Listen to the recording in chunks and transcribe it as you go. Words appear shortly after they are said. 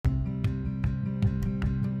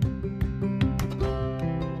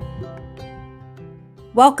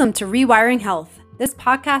Welcome to Rewiring Health. This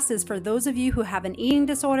podcast is for those of you who have an eating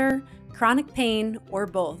disorder, chronic pain, or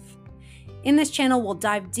both. In this channel, we'll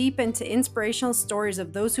dive deep into inspirational stories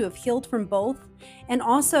of those who have healed from both, and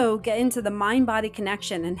also get into the mind-body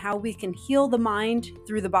connection and how we can heal the mind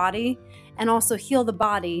through the body, and also heal the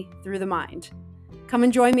body through the mind. Come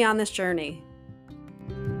and join me on this journey.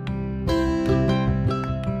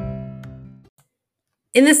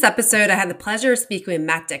 In this episode, I had the pleasure of speaking with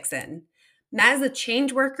Matt Dickson. Matt is a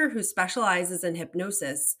change worker who specializes in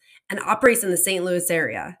hypnosis and operates in the St. Louis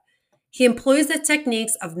area. He employs the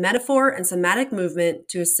techniques of metaphor and somatic movement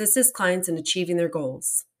to assist his clients in achieving their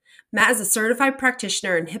goals. Matt is a certified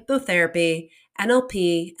practitioner in hypnotherapy,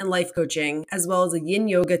 NLP, and life coaching, as well as a yin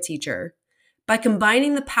yoga teacher. By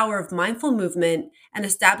combining the power of mindful movement and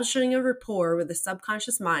establishing a rapport with the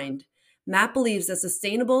subconscious mind, Matt believes that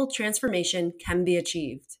sustainable transformation can be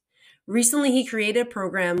achieved. Recently, he created a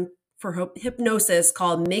program for hypnosis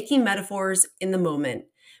called Making Metaphors in the Moment,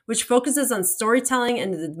 which focuses on storytelling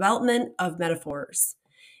and the development of metaphors.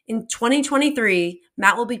 In 2023,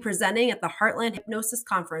 Matt will be presenting at the Heartland Hypnosis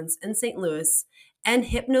Conference in St. Louis and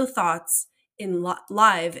Hypno Thoughts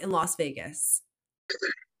live in Las Vegas.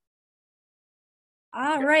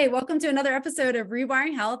 All right, welcome to another episode of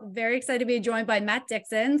Rewiring Health. Very excited to be joined by Matt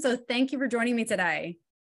Dickson. So thank you for joining me today.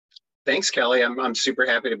 Thanks, Kelly. I'm super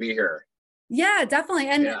happy to be here. Yeah, definitely.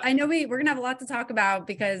 And I know we're going to have a lot to talk about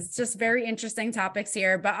because it's just very interesting topics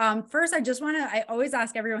here. But first, I always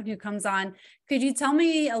ask everyone who comes on, could you tell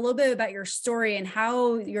me a little bit about your story and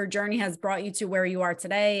how your journey has brought you to where you are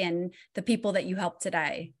today and the people that you help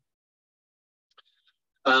today?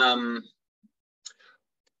 Well,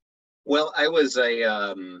 I was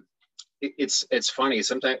it's funny.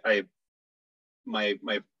 Sometimes my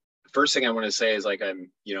first thing I want to say is like, I'm,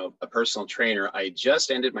 a personal trainer. I just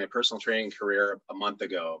ended my personal training career a month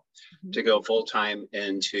ago to go full-time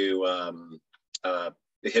into the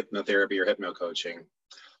hypnotherapy or hypno coaching.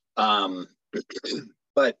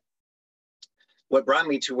 But what brought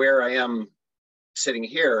me to where I am sitting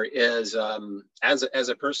here is as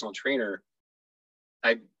a personal trainer,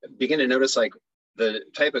 I began to notice like the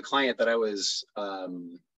type of client that I was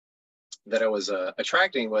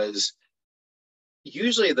attracting was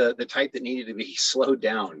usually the type that needed to be slowed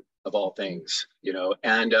down, of all things,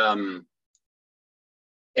 and I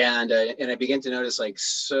began to notice like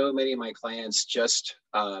so many of my clients just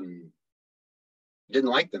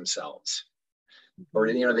didn't like themselves, or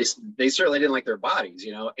they certainly didn't like their bodies,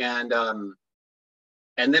 and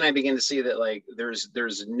then I began to see that like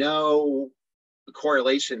there's no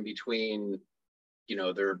correlation between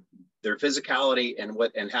their physicality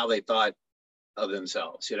and how they thought of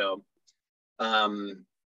themselves,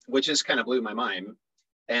 which just kind of blew my mind.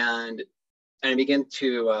 And I began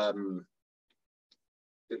to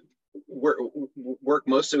work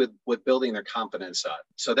mostly with building their confidence up.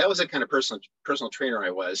 So that was the kind of personal trainer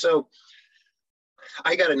I was. So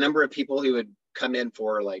I got a number of people who would come in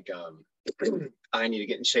for like, I need to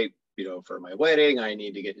get in shape, for my wedding. I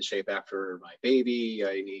need to get in shape after my baby.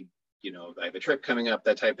 I need, I have a trip coming up,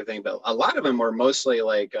 that type of thing. But a lot of them were mostly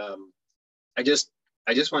like, I just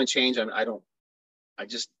want to change. I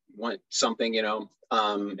just want something, and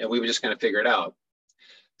we would just kind of figure it out.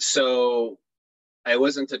 So I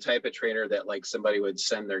wasn't the type of trainer that like somebody would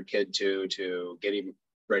send their kid to get him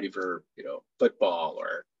ready for, football,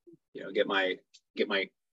 or, get my,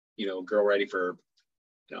 girl ready for,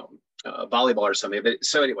 volleyball or something. But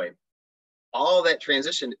so anyway, all that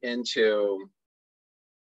transitioned into,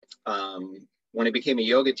 when I became a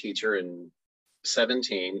yoga teacher in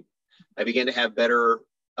 17, I began to have better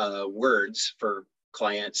words for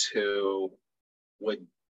clients who would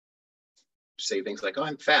say things like, "Oh,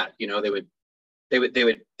 I'm fat." They would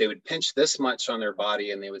pinch this much on their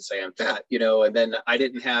body and they would say, "I'm fat," and then I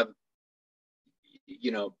didn't have,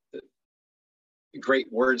 great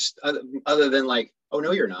words other than like, "Oh,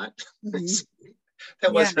 no, you're not."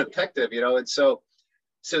 That wasn't effective, and so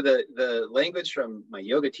the language from my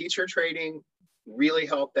yoga teacher training really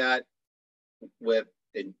helped that, with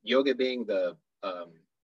yoga being the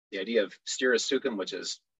idea of sthira sukham, which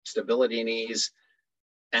is stability and ease.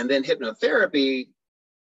 And then hypnotherapy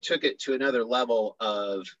took it to another level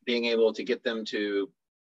of being able to get them to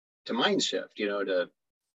mind shift, to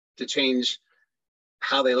change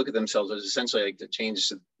how they look at themselves. It was essentially like to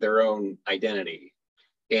change their own identity.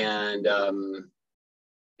 And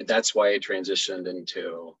that's why I transitioned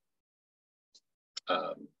into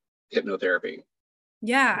hypnotherapy.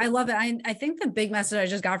 Yeah, I love it. I think the big message I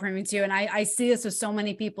just got from you too, and I see this with so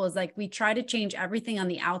many people, is like we try to change everything on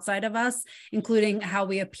the outside of us, including how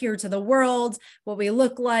we appear to the world, what we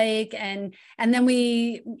look like, and then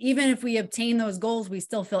we, even if we obtain those goals, we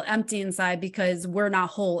still feel empty inside because we're not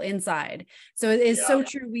whole inside. So it is so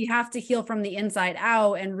true. We have to heal from the inside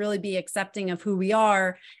out and really be accepting of who we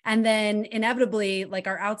are, and then inevitably, like,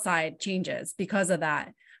 our outside changes because of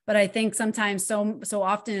that. But I think sometimes so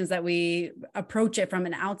often is that we approach it from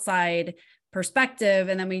an outside perspective.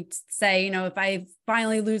 And then we say, if I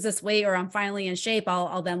finally lose this weight or I'm finally in shape,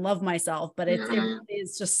 I'll then love myself. But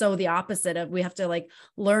it's just so the opposite of, we have to like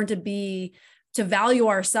learn to value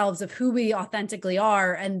ourselves of who we authentically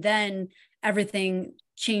are. And then everything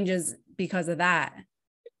changes because of that.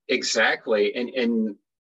 Exactly. And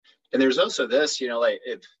there's also this, like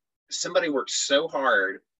if somebody works so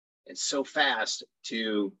hard and so fast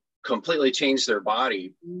to completely change their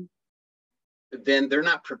body, then they're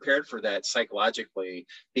not prepared for that psychologically,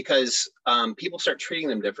 because people start treating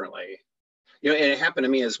them differently. And it happened to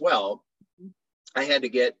me as well. I had to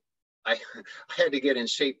get in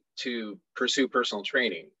shape to pursue personal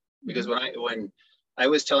training, because when I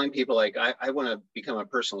was telling people like I want to become a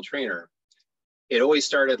personal trainer, it always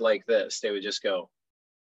started like this. They would just go,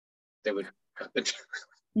 because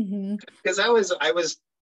I was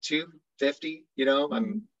 250,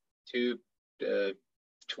 I'm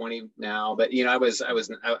 220 now, but I was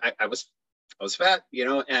fat,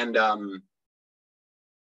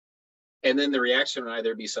 and then the reaction would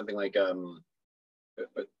either be something like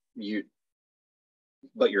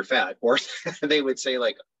but you're fat, or they would say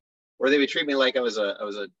like, or they would treat me like I was a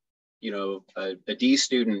D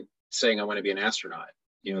student saying I want to be an astronaut.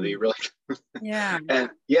 They really and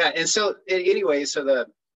so anyway, so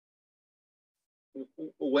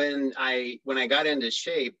when I got into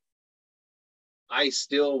shape, I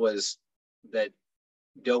still was that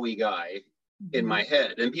doughy guy in my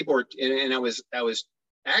head, and people were, and I was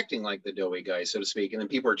acting like the doughy guy, so to speak, and then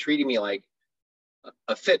people were treating me like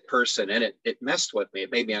a fit person, and it messed with me.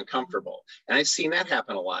 It made me uncomfortable, and I've seen that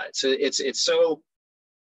happen a lot. So it's so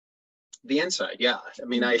the inside. I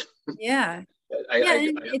mean, I 100%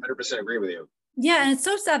 agree with you. Yeah, and it's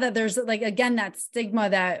so sad that there's like, again, that stigma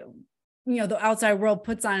that the outside world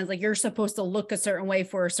puts on, is like you're supposed to look a certain way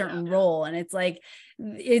for a certain role, and it's like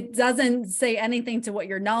it doesn't say anything to what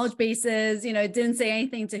your knowledge base is. It didn't say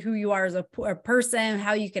anything to who you are as a person,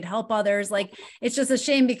 how you could help others. Like, it's just a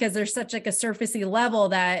shame because there's such like a surfacey level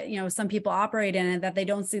that some people operate in, and that they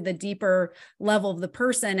don't see the deeper level of the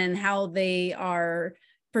person and how they are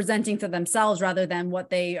presenting to themselves rather than what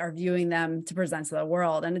they are viewing them to present to the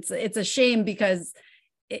world. And it's a shame, because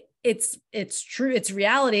it's true. It's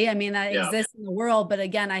reality. I mean, that exists in the world. But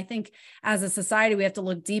again, I think as a society, we have to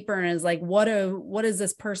look deeper, and is like, what does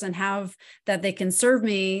this person have that they can serve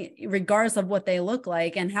me regardless of what they look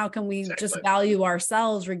like? And how can we just value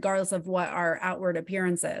ourselves regardless of what our outward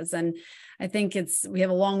appearance is? And I think we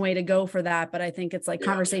have a long way to go for that. But I think it's like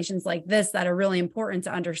conversations like this that are really important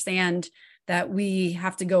to understand that we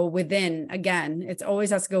have to go within. Again, it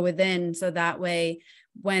always has to go within. So that way,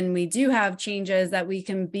 when we do have changes, that we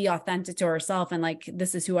can be authentic to ourselves and like,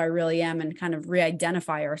 this is who I really am, and kind of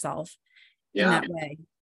re-identify ourselves in that way.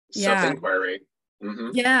 Self-inquiry.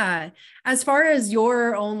 Yeah. As far as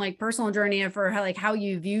your own like personal journey for how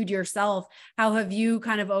you viewed yourself, how have you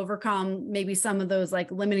kind of overcome maybe some of those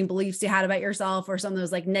like limiting beliefs you had about yourself, or some of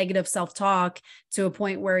those like negative self-talk, to a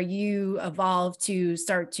point where you evolved to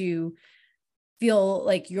start to feel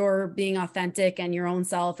like you're being authentic and your own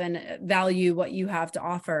self and value what you have to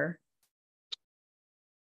offer?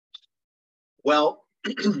 Well,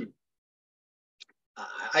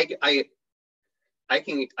 I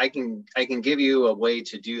can give you a way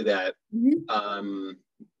to do that. The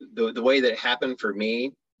way that it happened for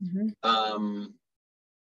me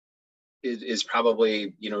is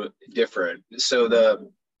probably different. So the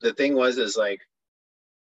thing is like,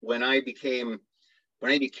 when I became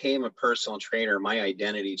a personal trainer, my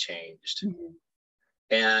identity changed.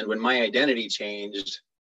 And when my identity changed,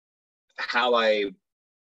 how I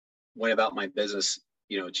went about my business,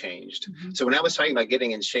 changed. So when I was talking about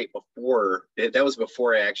getting in shape before, that was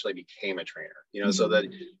before I actually became a trainer, so that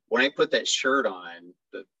when I put that shirt on,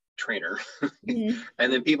 the trainer, and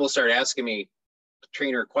then people start asking me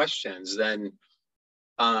trainer questions, then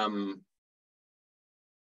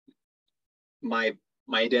my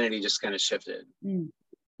identity just kind of shifted.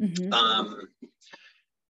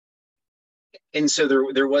 And so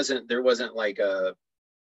there wasn't like a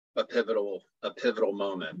pivotal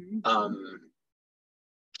moment.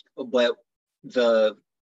 But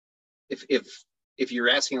if you're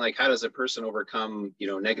asking like, how does a person overcome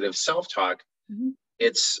negative self-talk,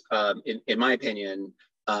 it's in my opinion,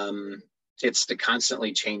 it's to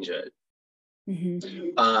constantly change it.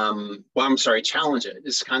 Well, I'm sorry, challenge it.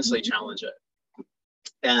 It's constantly challenge it.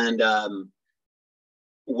 And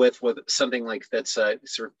with something like that's sort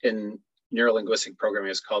of in neurolinguistic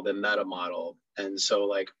programming is called the meta model. And so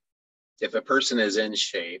like if a person is in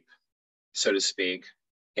shape, so to speak,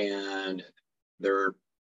 and their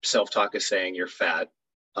self-talk is saying you're fat,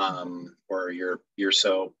 or you're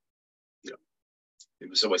so, you know, it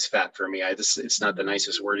was always fat for me. It's not the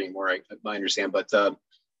nicest word anymore, I understand, but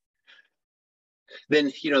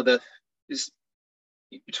then, you know, you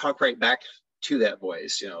talk right back to that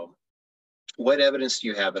voice, you know, what evidence do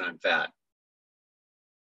you have that I'm fat?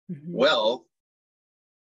 Well,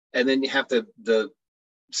 and then you have the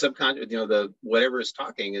subconscious, you know, the whatever is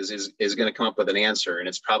talking is going to come up with an answer, and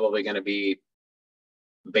it's probably going to be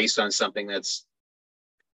based on something that's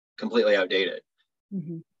completely outdated.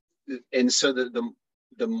 And so the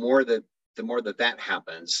more that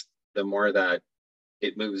happens, the more that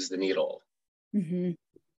it moves the needle a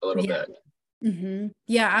little bit.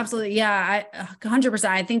 Yeah, absolutely. Yeah, 100%.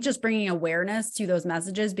 I think just bringing awareness to those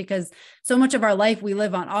messages, because so much of our life we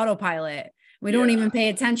live on autopilot. We don't even pay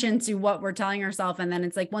attention to what we're telling ourselves. And then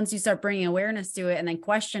it's like, once you start bringing awareness to it and then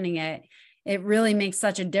questioning it, it really makes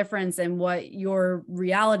such a difference in what your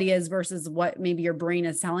reality is versus what maybe your brain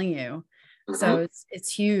is telling you. So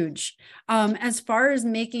it's huge. As far as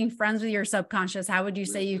making friends with your subconscious, how would you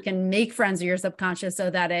say you can make friends with your subconscious so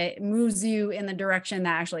that it moves you in the direction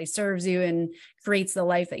that actually serves you and creates the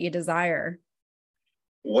life that you desire?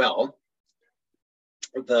 Well,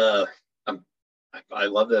 I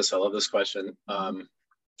love this. I love this question.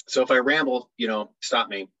 So if I ramble, you know, stop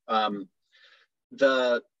me.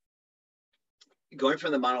 The going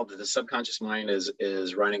from the model that the subconscious mind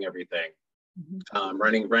is running everything.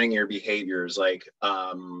 Running your behaviors, like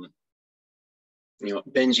you know,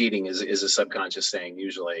 binge eating is a subconscious thing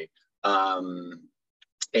usually, and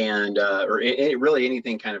or really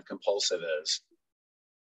anything kind of compulsive is.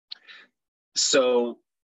 So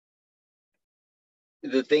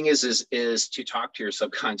the thing is to talk to your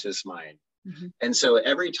subconscious mind, and so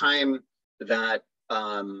every time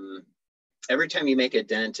you make a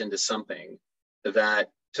dent into something that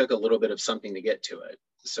took a little bit of something to get to it,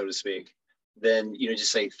 so to speak, then, you know,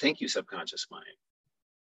 just say, thank you, subconscious mind.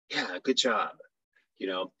 Yeah, good job. You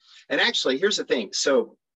know, and actually, here's the thing.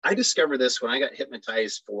 So I discovered this when I got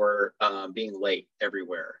hypnotized for being late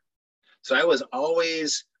everywhere. So I was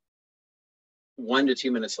always 1 to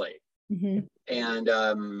 2 minutes late. And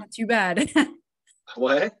not too bad.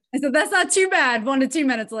 What? I said, that's not too bad. 1 to 2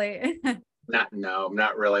 minutes late. Not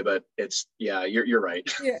really, but it's, yeah, you're right.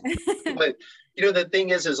 Yeah. But, you know, the thing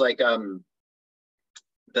is like,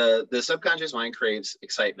 the subconscious mind craves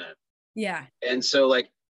excitement. Yeah. And so like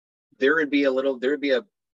I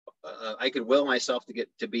could will myself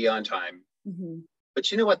to be on time.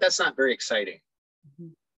 But you know what? That's not very exciting.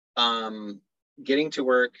 Getting to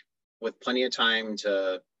work with plenty of time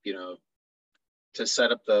to, you know, to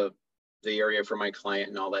set up the area for my client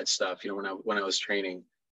and all that stuff, you know, when I was training,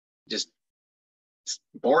 just it's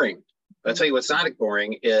boring. I'll tell you what's not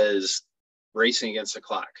boring is racing against the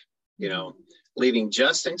clock, you know, leaving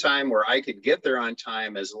just in time where I could get there on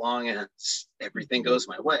time as long as everything goes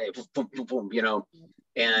my way, boom, boom, boom, you know,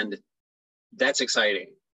 and that's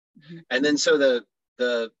exciting. And then so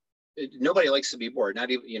the nobody likes to be bored,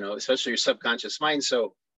 not even, you know, especially your subconscious mind.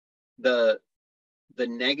 So the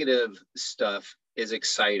negative stuff is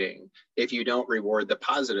exciting if you don't reward the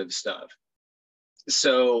positive stuff.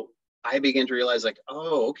 So I began to realize like,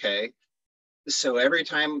 oh, okay. So every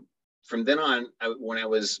time from then on, when I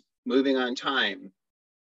was moving on time,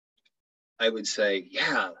 I would say,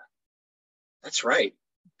 yeah, that's right.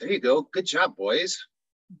 There you go. Good job, boys.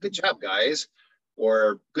 Good job, guys.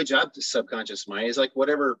 Or good job to subconscious mind. Is like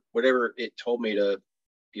whatever it told me to,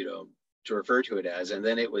 you know, to refer to it as. And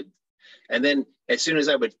then as soon as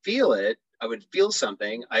I would feel it, I would feel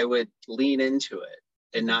something, I would lean into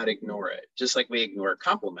it and not ignore it. Just like we ignore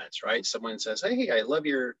compliments, right? Someone says, hey, I love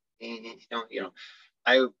your, you know,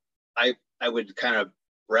 I would kind of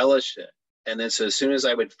relish it. And then so as soon as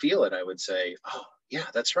I would feel it, I would say, oh, yeah,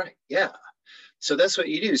 that's right. Yeah. So that's what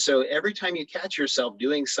you do. So every time you catch yourself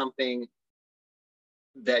doing something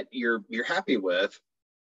that you're happy with,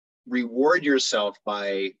 reward yourself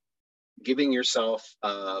by giving yourself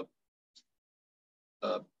an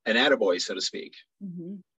attaboy, so to speak.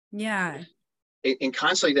 Yeah. And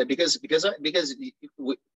constantly that because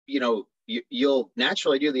you know, you'll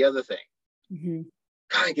naturally do the other thing.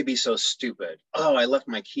 God, I could be so stupid. Oh, I left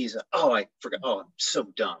my keys. Oh, I forgot. Oh, I'm so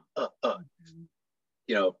dumb.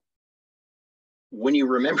 You know, when you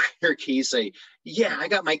remember your keys, say, yeah, I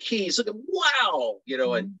got my keys. Look at, wow, you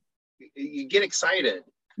know, and you get excited.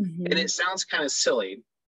 And it sounds kind of silly,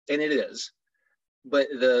 and it is, but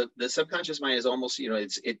the subconscious mind is almost, you know,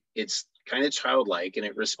 it's kind of childlike, and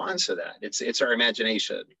it responds to that. It's our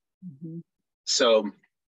imagination. So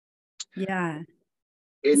yeah.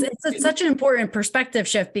 It's such an important perspective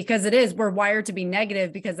shift, because we're wired to be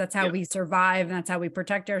negative, because that's how we survive and that's how we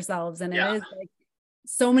protect ourselves. And it is like,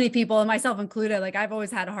 so many people, and myself included, like I've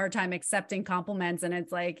always had a hard time accepting compliments. And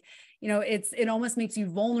it's like, you know, it almost makes you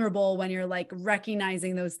vulnerable when you're like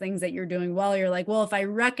recognizing those things that you're doing well. You're like, well, if I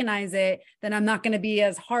recognize it, then I'm not going to be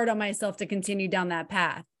as hard on myself to continue down that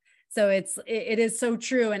path. So it is so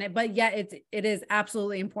true. But yet it is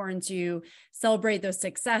absolutely important to celebrate those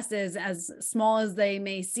successes, as small as they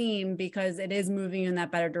may seem, because it is moving in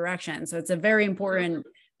that better direction. So it's a very important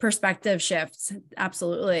perspective shift.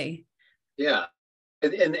 Absolutely. Yeah.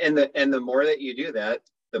 And the more that you do that,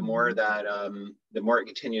 the more that the more it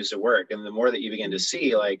continues to work, and the more that you begin to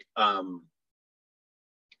see, like, if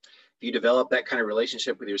you develop that kind of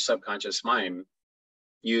relationship with your subconscious mind,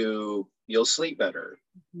 you'll sleep better.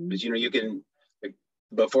 Because, you know, you can, like,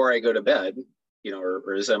 before I go to bed, you know,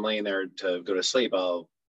 or as I'm laying there to go to sleep, I'll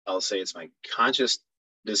say it's my conscious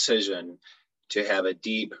decision to have a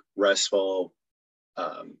deep, restful,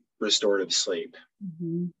 restorative sleep.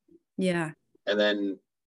 Yeah. And then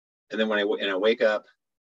when I wake up,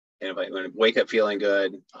 and when I wake up feeling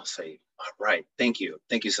good, I'll say, all right, thank you,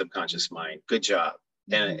 subconscious mind, good job.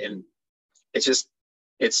 And it's just,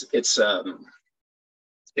 it's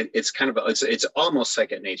kind of, it's almost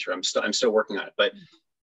second nature. I'm still working on it, but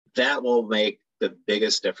that will make the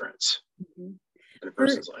biggest difference in a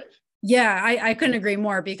person's life. Yeah, I couldn't agree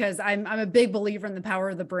more, because I'm a big believer in the power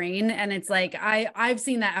of the brain. And it's like, I've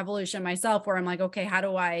seen that evolution myself, where I'm like, okay, how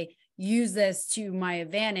do I use this to my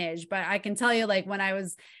advantage? But I can tell you, like, when I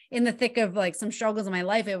was in the thick of like some struggles in my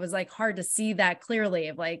life, it was like hard to see that clearly,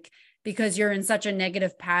 of like, because you're in such a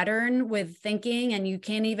negative pattern with thinking, and you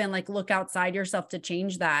can't even like look outside yourself to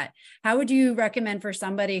change that. How would you recommend for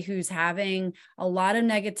somebody who's having a lot of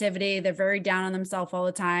negativity, they're very down on themselves all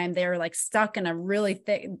the time, they're like stuck in a really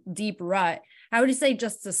thick, deep rut? How would you say,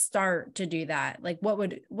 just to start to do that? Like,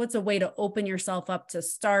 what's a way to open yourself up to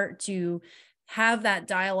start to have that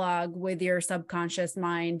dialogue with your subconscious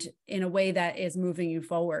mind in a way that is moving you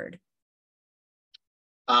forward?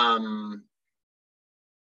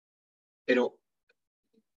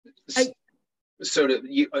 So do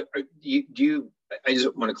you, I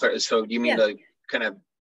just want to clarify. So do you mean to kind of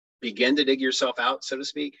begin to dig yourself out, so to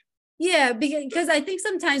speak? Yeah, because I think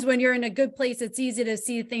sometimes when you're in a good place, it's easy to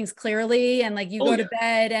see things clearly, and like you go to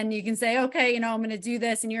bed and you can say, okay, you know, I'm going to do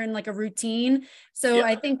this, and you're in like a routine. So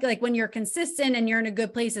I think like when you're consistent and you're in a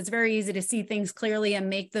good place, it's very easy to see things clearly and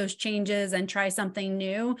make those changes and try something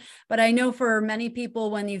new. But I know for many people,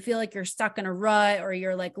 when you feel like you're stuck in a rut, or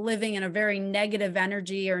you're like living in a very negative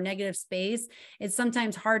energy or negative space, it's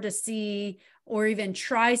sometimes hard to see or even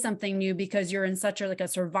try something new, because you're in such a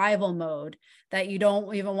survival mode that you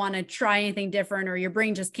don't even want to try anything different, or your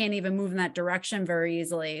brain just can't even move in that direction very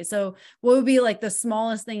easily. So what would be like the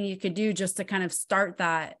smallest thing you could do just to kind of start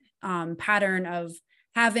that pattern of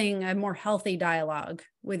having a more healthy dialogue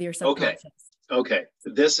with your subconscious? Okay.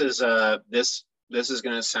 This is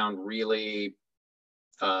going to sound really,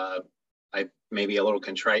 maybe a little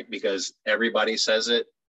contrite, because everybody says it,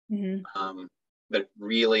 but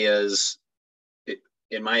really is,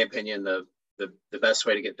 in my opinion, the best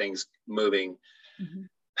way to get things moving.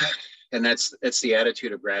 And it's the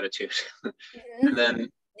attitude of gratitude. And then,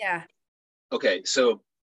 okay, so,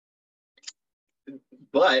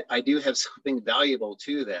 but I do have something valuable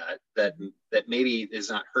to that maybe is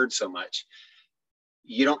not heard so much.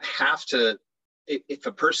 You don't have to, if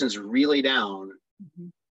a person's really down,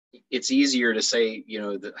 it's easier to say, you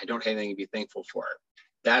know, that I don't have anything to be thankful for.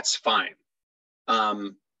 That's fine.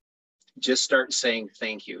 Just start saying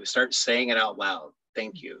thank you. Start saying it out loud.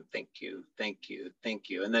 Thank you, thank you, thank you, thank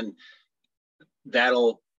you. And then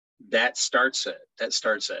that starts it.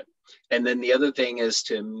 And then the other thing is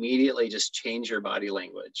to immediately just change your body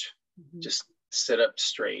language. Just sit up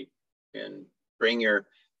straight and bring your,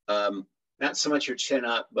 not so much your chin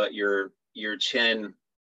up, but your chin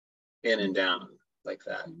in and down like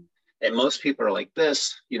that. And most people are like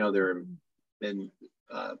this, you know, they're in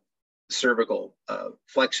cervical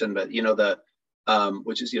flexion, but you know, the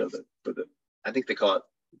which is, you know, the I think they call it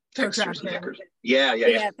textures. Yeah,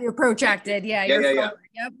 you're protracted. Yeah.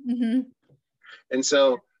 Yep. And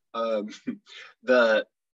so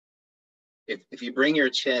if you bring your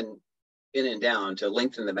chin in and down to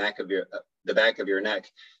lengthen the back of your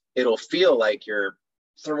neck, it'll feel like you're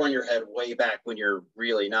throwing your head way back when you're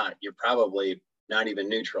really not. You're probably not even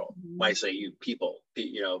neutral. Why say you people,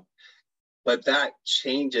 you know, but that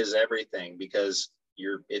changes everything because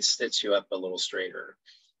it sits you up a little straighter.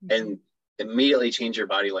 And immediately change your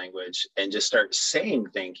body language and just start saying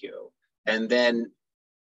thank you. And then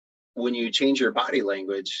when you change your body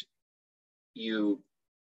language, you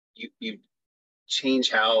change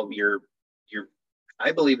how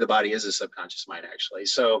I believe the body is a subconscious mind, actually.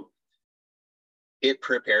 So it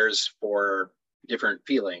prepares for different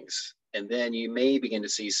feelings, and then you may begin to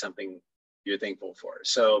see something you're thankful for.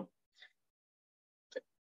 So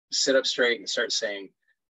sit up straight and start saying,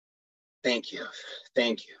 thank you,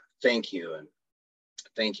 thank you, thank you, and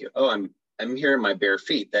thank you. Oh, I'm here in my bare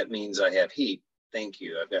feet. That means I have heat. Thank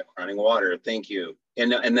you. I've got running water. Thank you.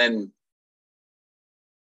 And then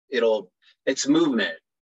it's movement.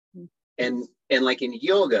 And like in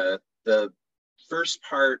yoga, the first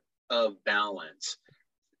part of balance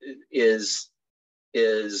is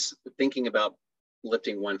thinking about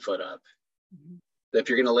lifting one foot up. If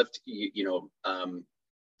you're going to lift, if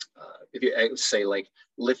you say like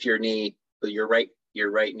lift your knee, your right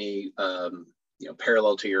knee,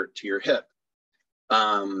 parallel to your hip.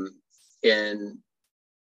 In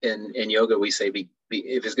yoga, we say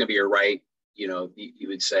if it's going to be your right, you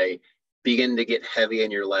would say begin to get heavy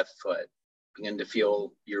in your left foot. Begin to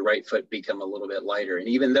feel your right foot become a little bit lighter. And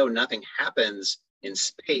even though nothing happens in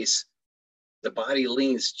space, the body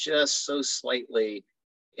leans just so slightly.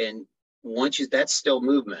 And that's still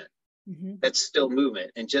movement. That's still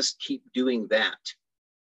movement. And just keep doing that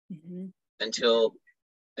until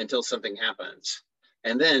something happens.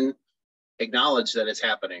 And then acknowledge that it's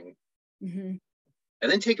happening. And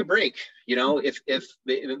then take a break. If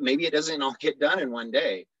maybe it doesn't all get done in one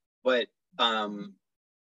day, but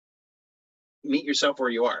meet yourself where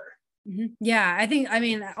you are. Yeah, I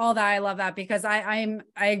mean, all that, I love that, because I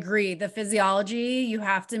agree. The physiology, you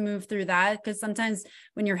have to move through that, because sometimes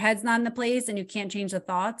when your head's not in the place and you can't change the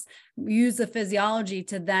thoughts, use the physiology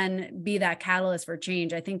to then be that catalyst for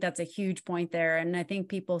change. I think that's a huge point there. And I think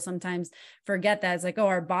people sometimes forget that. It's like, oh,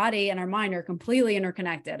 our body and our mind are completely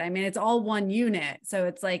interconnected. I mean, it's all one unit. So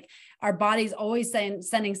it's like our body's always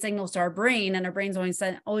sending signals to our brain, and our brain's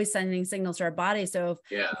always sending signals to our body. So if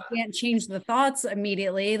we can't change the thoughts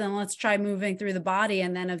immediately, then let's try moving through the body.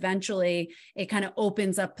 And then eventually it kind of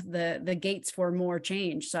opens up the gates for more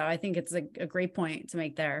change. So I think it's a great point to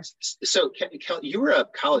make there. So you were a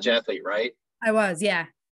college athlete, right? I was, yeah.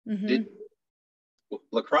 Did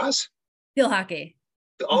lacrosse? Field hockey.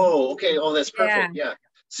 Oh, okay. Oh, that's perfect. Yeah.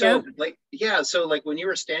 So yep. like when you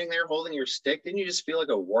were standing there holding your stick, didn't you just feel like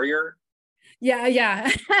a warrior? Yeah.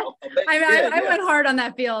 I went hard on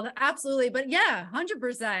that field. Absolutely. But yeah,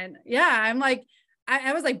 100%. Yeah. I'm like,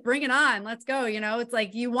 I was like, bring it on. Let's go. It's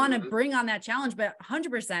like, you want to bring on that challenge, but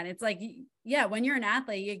 100%. It's like, yeah, when you're an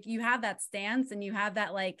athlete, you have that stance and you have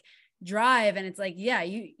that like drive. And it's like, yeah,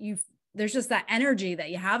 there's just that energy that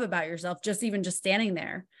you have about yourself, just standing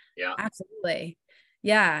there. Yeah, absolutely.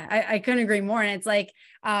 Yeah. I couldn't agree more. And it's like,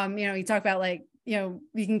 you talk about like, you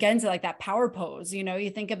can get into like that power pose, you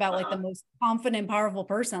think about like the most confident, powerful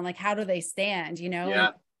person, like how do they stand,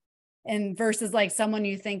 and versus like someone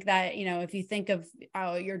you think that, if you think of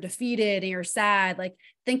how you're defeated and you're sad, like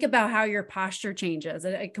think about how your posture changes.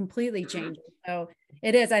 It completely changes. So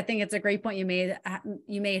it is, I think it's a great point you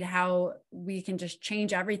made how we can just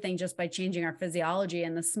change everything just by changing our physiology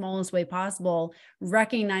in the smallest way possible,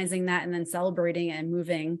 recognizing that and then celebrating it and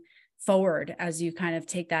moving forward as you kind of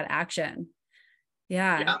take that action.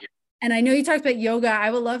 Yeah. And I know you talked about yoga. I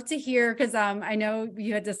would love to hear, because I know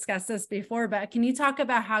you had discussed this before, but can you talk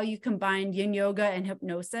about how you combined yin yoga and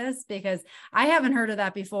hypnosis? Because I haven't heard of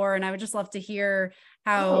that before. And I would just love to hear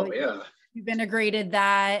how you've integrated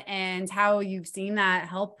that and how you've seen that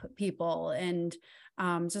help people, and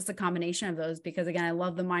just a combination of those, because again, I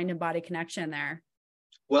love the mind and body connection there.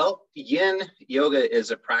 Well, yin yoga is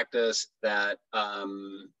a practice that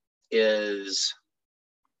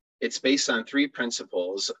it's based on three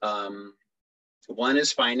principles. One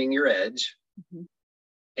is finding your edge.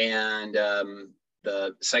 And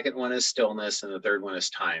the second one is stillness. And the third one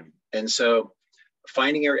is time. And so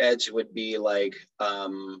finding your edge would be like,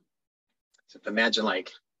 imagine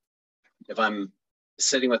like if I'm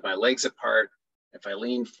sitting with my legs apart, if I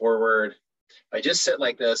lean forward, if I just sit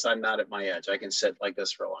like this, I'm not at my edge. I can sit like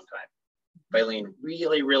this for a long time. If I lean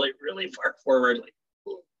really, really, really far forward,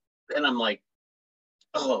 then I'm like,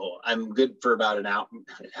 oh, I'm good for about an hour.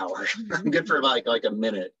 I'm good for about like a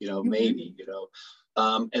minute, maybe,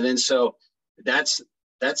 and then so that's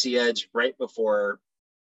the edge right before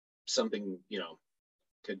something,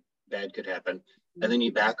 could bad could happen. And then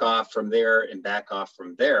you back off from there and back off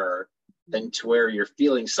from there, and to where you're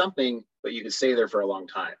feeling something, but you can stay there for a long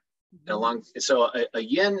time. And so a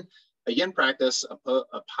yin practice,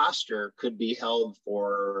 a posture could be held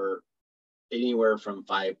for anywhere from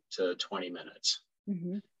 5 to 20 minutes.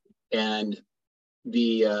 And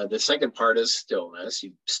the second part is stillness.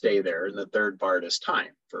 You stay there, and the third part is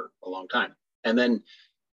time for a long time. And then,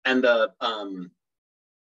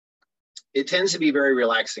 it tends to be very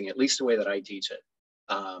relaxing, at least the way that I teach it.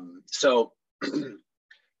 So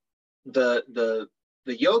the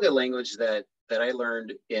yoga language that I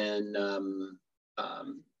learned in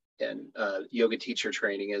yoga teacher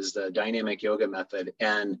training is the dynamic yoga method,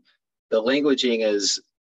 and the languaging is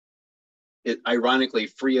ironically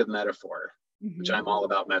free of metaphor, which I'm all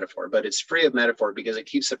about metaphor, but it's free of metaphor because it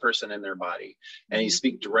keeps the person in their body, and you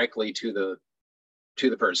speak directly to the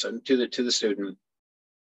person, to the student.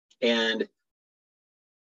 And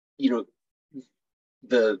the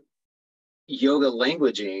yoga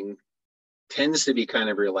languaging tends to be kind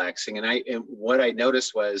of relaxing, and what I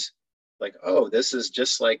noticed was like, oh, this is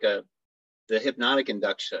just like the hypnotic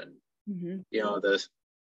induction, the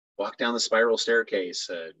walk down the spiral staircase,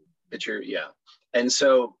 picture, and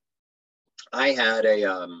so I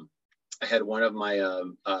had one of my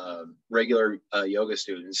regular yoga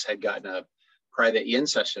students had gotten a private yin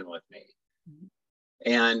session with me.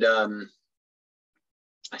 And I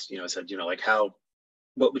said, like,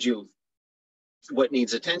 what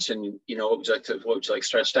needs attention? What would you like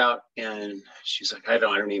stretched out? And she's like, I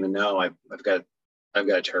don't even know. I've got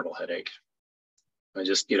a terrible headache. I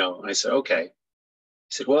just, I said, okay. I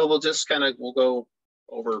said, well, we'll go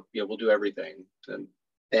over, we'll do everything.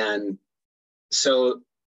 And so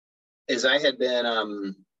as I had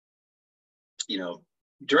been,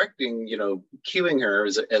 directing, cueing her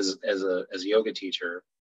as a yoga teacher,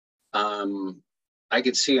 I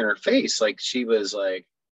could see in her face, like she was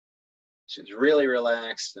really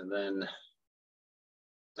relaxed. And then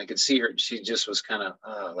I could see her, she just was kind of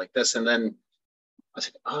like this. And then I was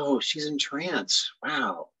like, oh, she's in trance.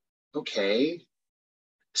 Wow. Okay.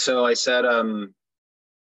 So I said,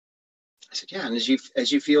 yeah. And as you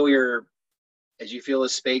feel the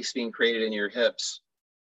space being created in your hips,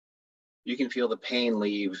 you can feel the pain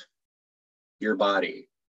leave your body,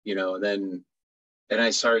 and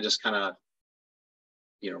I started just kind of,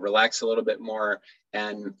 relax a little bit more.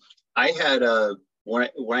 And I had when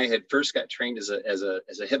I had first got trained as a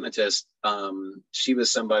hypnotist, she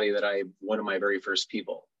was somebody that one of my very first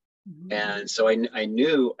people. And so I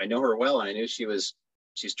know her well, and I knew she's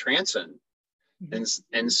trancing.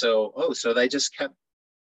 And so they just kept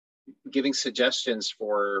giving suggestions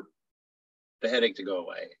for the headache to go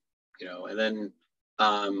away, and then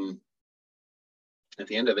at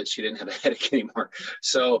the end of it, she didn't have a headache anymore.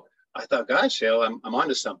 So I thought, gosh, I'm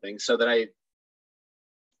onto something. So that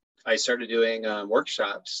I started doing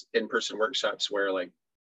in-person workshops where like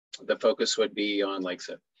the focus would be on like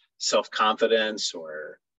self-confidence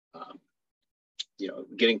or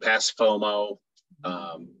getting past FOMO,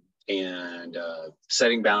 and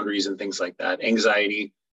setting boundaries and things like that.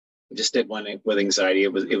 Anxiety. I just did one with anxiety.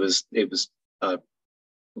 It was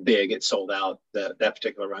big. It sold out that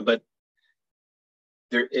particular run, but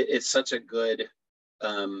it's such a good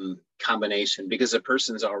combination because the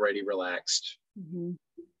person's already relaxed. And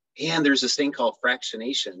there's this thing called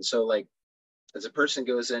fractionation. So like as a person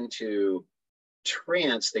goes into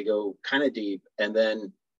trance, they go kind of deep, and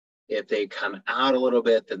then if they come out a little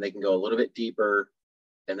bit, then they can go a little bit deeper,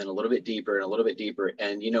 and then a little bit deeper and a little bit deeper.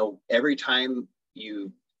 And every time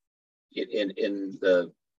you in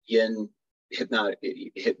the yin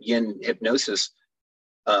hypnosis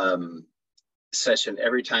session,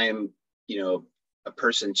 every time a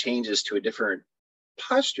person changes to a different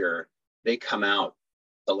posture, they come out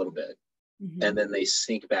a little bit, and then they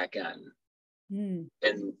sink back in,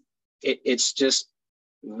 and it's just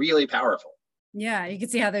really powerful. Yeah, you can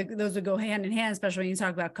see how those would go hand in hand, especially when you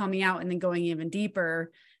talk about coming out and then going even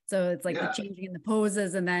deeper. So it's like the changing in the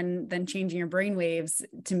poses, and then changing your brain waves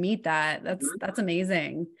to meet that. That's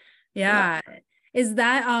amazing. Yeah. Is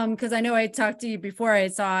that because I know I talked to you before, I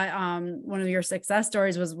saw one of your success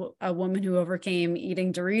stories was a woman who overcame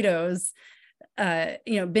eating Doritos,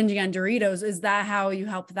 binging on Doritos. Is that how you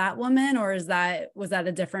helped that woman, or was that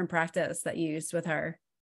a different practice that you used with her?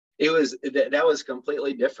 That was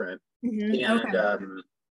completely different. And Okay.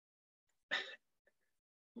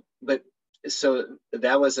 But so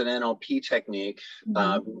that was an NLP technique,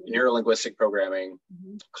 neuro-linguistic programming,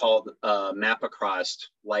 called map across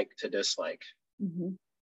like to dislike.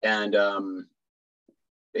 And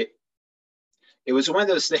it was one of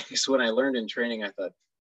those things when I learned in training, I thought,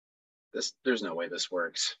 there's no way this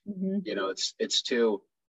works. Mm-hmm. You know, it's just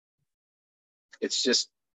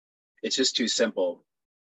too simple.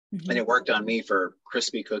 Mm-hmm. And it worked on me for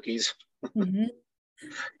crispy cookies. Mm-hmm.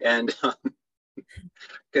 And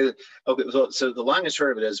okay, so the long and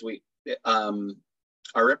short of it is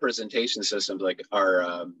our representation systems, like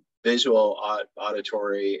our visual,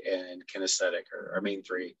 auditory, and kinesthetic are our main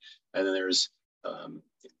three. And then there's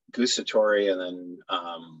gustatory, and then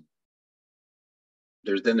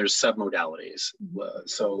there's submodalities.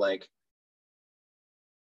 So like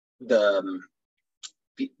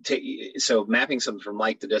so mapping something from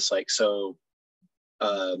like to dislike. So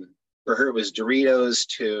for her, it was Doritos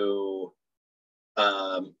to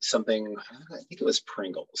something, I think it was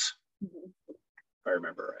Pringles, if I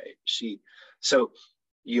remember right. So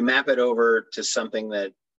you map it over to something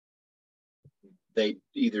that they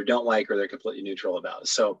either don't like or they're completely neutral about.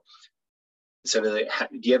 So do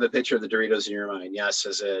you have a picture of the Doritos in your mind? Yes.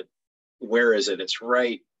 Where is it? It's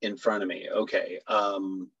right in front of me. Okay.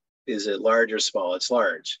 Is it large or small? It's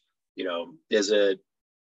large. You know, is it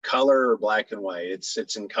color or black and white? It's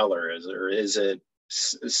in color. Is it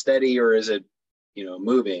steady, or is it, you know,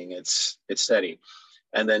 moving? It's steady.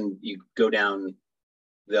 And then you go down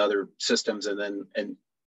the other systems, and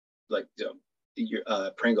like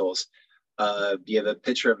Pringles. Do you have a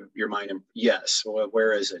picture of your mind? Yes. Well,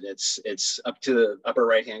 where is it? It's up to the upper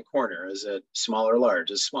right hand corner. Is it small or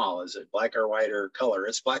large? It's small. Is it black or white or color?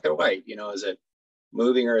 It's black or white. You know, is it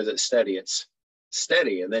moving or is it steady? It's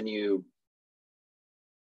steady. And then you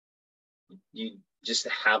just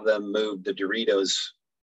have them move the Doritos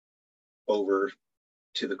over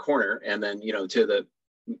to the corner, and then, you know, to the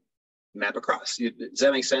map across. Does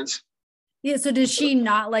that make sense? Yeah. So did she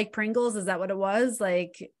not like Pringles? Is that what it was?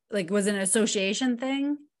 Like was it an association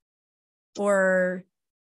thing? Or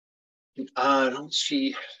I don't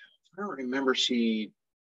remember.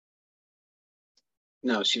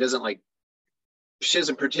 No, she doesn't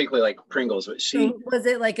particularly like Pringles, but so was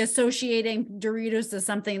it like associating Doritos to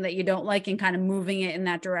something that you don't like and kind of moving it in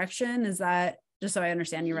that direction? Is that, just so I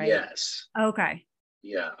understand you right? Yes. Okay.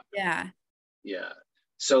 Yeah. Yeah. Yeah.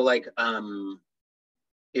 So like,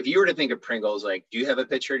 if you were to think of Pringles, like, do you have a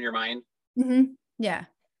picture in your mind? Mm-hmm. Yeah.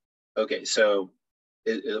 Okay. So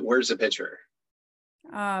where's the picture?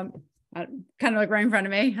 Kind of like right in front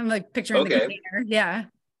of me. I'm like picturing the container. Yeah.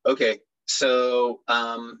 Okay. So,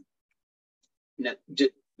 now,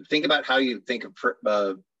 think about how you think of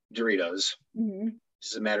Doritos. Mm-hmm. It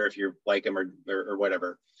doesn't matter if you like them or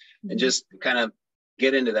whatever. Mm-hmm. And just kind of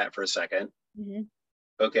get into that for a second. Mm-hmm.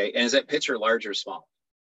 Okay. And is that picture large or small?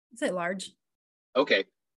 I'd say large. Okay.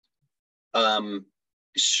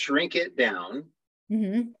 Shrink it down.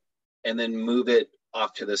 Mm-hmm. And then move it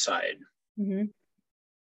off to the side. Mm-hmm.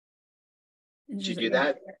 Did you do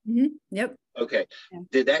that? Mm-hmm. Yep. Okay. Yeah.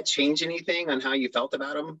 Did that change anything on how you felt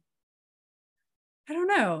about them? I don't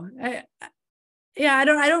know. I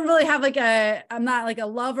don't really have I'm not like a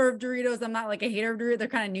lover of Doritos. I'm not like a hater of Doritos. They're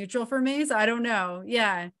kind of neutral for me. So I don't know.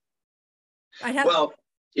 Yeah. Well,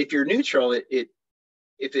 if you're neutral, if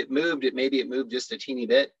it moved, maybe it moved just a teeny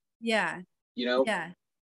bit. Yeah. You know? Yeah.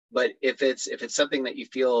 But if it's something that you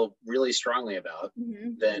feel really strongly about,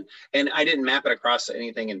 mm-hmm. then, and I didn't map it across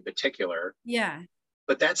anything in particular. Yeah.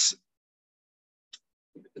 But that's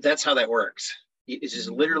how that works. It's just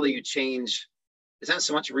literally you change. It's not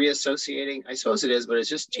so much reassociating. I suppose it is, but it's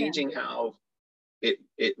just changing how it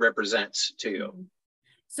represents to you.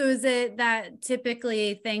 So is it that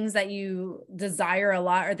typically things that you desire a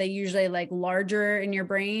lot, are they usually like larger in your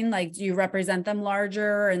brain? Like, do you represent them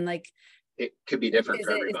larger, and like, it could be different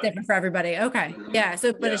for everybody. It's different for everybody. Okay. Mm-hmm. Yeah.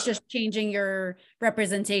 So, but it's just changing your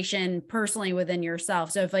representation personally within yourself.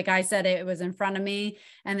 So if like I said, it was in front of me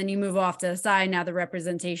and then you move off to the side, now the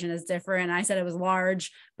representation is different. I said it was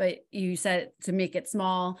large, but you said to make it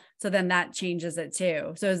small. So then that changes it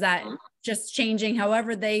too. So is that just changing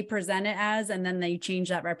however they present it as, and then they change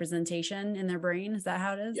that representation in their brain? Is that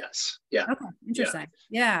how it is? Yes. Yeah. Okay. Interesting.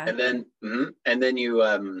 Yeah. And then you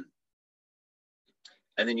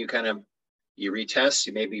kind of, you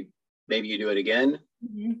retest, maybe you do it again.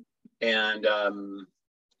 Mm-hmm.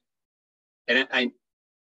 And I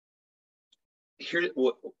here,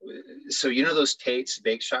 so you know those Tate's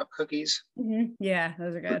Bake Shop cookies? Mm-hmm. Yeah,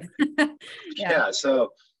 those are good. Yeah.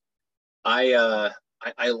 So I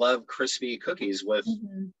love crispy cookies with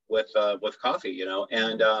coffee, you know,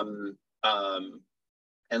 and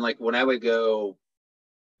like when I would go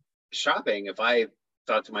shopping, if I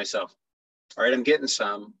thought to myself, all right, I'm getting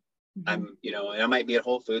some, I'm, you know, and I might be at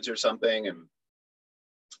Whole Foods or something,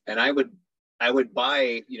 and I would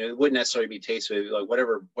buy, you know, it wouldn't necessarily be Taste, like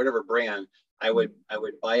whatever brand, I would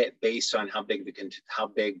buy it based on how big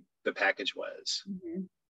the package was. Mm-hmm.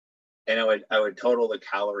 And I would total the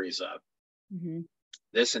calories up. Mm-hmm.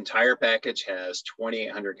 This entire package has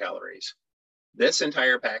 2,800 calories. This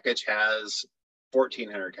entire package has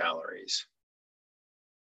 1,400 calories.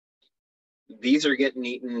 These are getting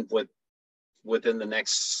eaten within the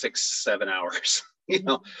next 6-7 hours, you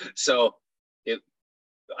know? So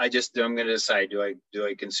I'm going to decide, do I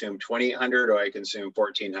consume 2,800 or I consume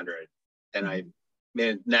 1,400? And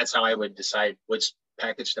that's how I would decide which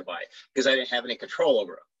package to buy, because I didn't have any control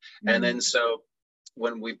over them. And then, so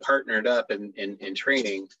when we partnered up in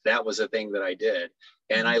training, that was a thing that I did.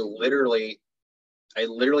 And I literally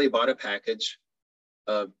bought a package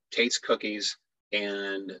of Tate's cookies,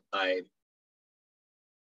 and I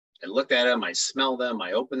looked at them, I smelled them,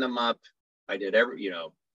 I opened them up, I did I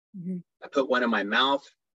put one in my mouth,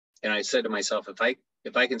 and I said to myself, if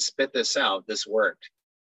I can spit this out, this worked.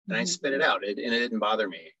 And I spit it out, and it didn't bother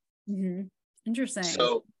me. Interesting.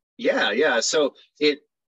 So yeah. So it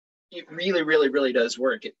really, really, really does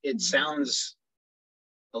work. It sounds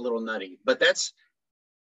a little nutty, but that's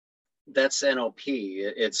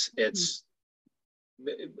NLP. It's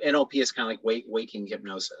NLP is kind of like waking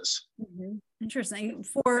hypnosis. Interesting.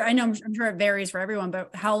 I'm sure it varies for everyone,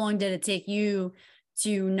 but how long did it take you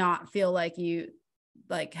to not feel like you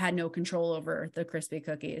had no control over the crispy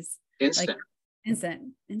cookies? Instant.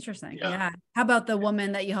 Interesting. Yeah. How about the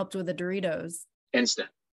woman that you helped with the Doritos? Instant.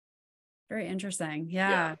 Very interesting.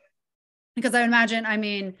 Yeah. Because I would imagine, I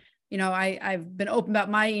mean, I've been open about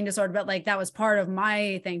my eating disorder, but that was part of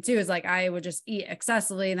my thing too, is I would just eat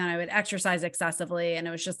excessively, and then I would exercise excessively. And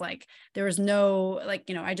it was just there was no,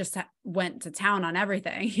 I just went to town on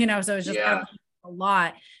everything, so it was just a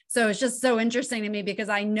lot. So it's just so interesting to me, because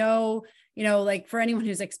I know, for anyone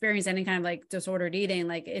who's experienced any kind of disordered eating,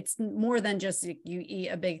 it's more than just you eat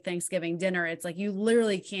a big Thanksgiving dinner. It's you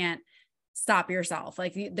literally can't stop yourself.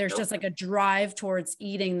 There's just a drive towards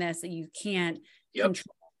eating this that you can't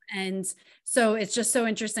control. And so it's just so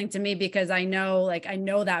interesting to me, because I know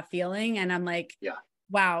that feeling, and I'm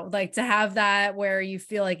wow, to have that where you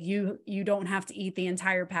feel you don't have to eat the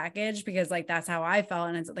entire package, because that's how I felt.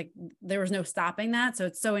 And it's there was no stopping that. So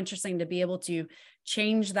it's so interesting to be able to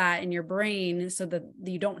change that in your brain so that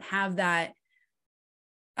you don't have that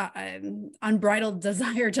unbridled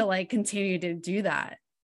desire to continue to do that.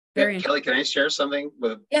 Kelly, can I share something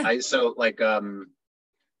with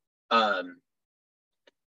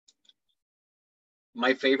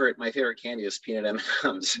my favorite candy is peanut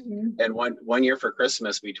M&Ms. And one year for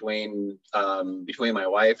Christmas, between my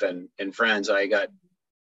wife and friends, I got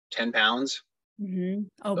 10 pounds.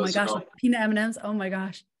 Oh my gosh, peanut M&Ms. Oh my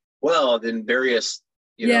gosh. Well, then various,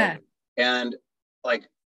 know, and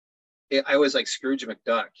I was like Scrooge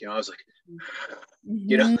McDuck, I was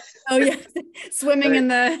oh yeah, swimming in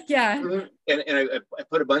the and I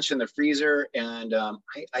put a bunch in the freezer, and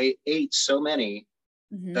I ate so many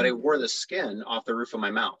that I wore the skin off the roof of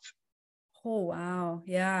my mouth. Oh wow,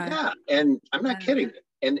 yeah, and I'm not kidding.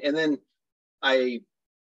 And then of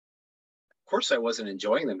course I wasn't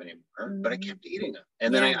enjoying them anymore, but I kept eating them,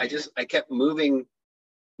 and then I kept moving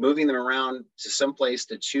them around to some place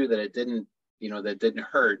to chew that it didn't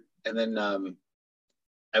hurt. And then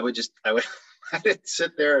I would I'd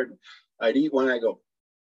sit there, and I'd eat one, and I go,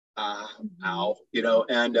 ow,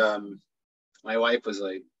 and my wife was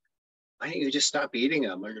like, why don't you just stop eating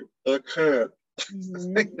them? I can't.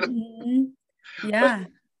 Yeah.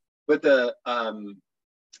 But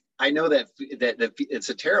I know that it's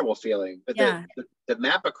a terrible feeling, but the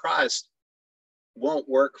map across won't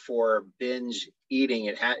work for binge eating.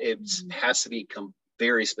 It has to be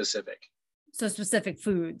very specific. So specific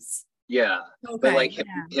foods. Yeah. Okay. But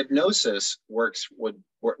hypnosis works for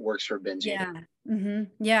binge eating.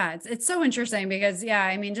 Yeah. It's so interesting, because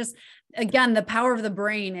I mean, just again, the power of the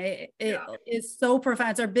brain, it is so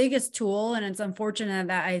profound. It's our biggest tool. And it's unfortunate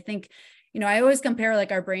that I think, I always compare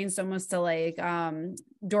our brains almost to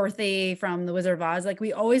Dorothy from The Wizard of Oz.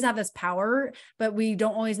 We always have this power, but we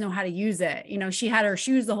don't always know how to use it. She had her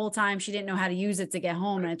shoes the whole time. She didn't know how to use it to get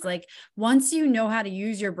home. And it's once you know how to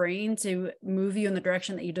use your brain to move you in the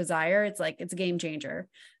direction that you desire, it's a game changer.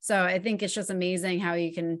 So I think it's just amazing how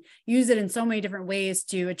you can use it in so many different ways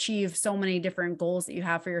to achieve so many different goals that you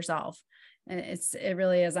have for yourself. It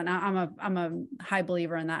really is. And I'm a high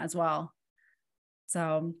believer in that as well.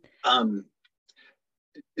 So,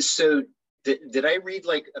 so did I read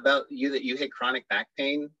about you that you had chronic back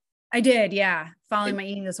pain? I did. Yeah. Following my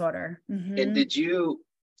eating disorder. And did you,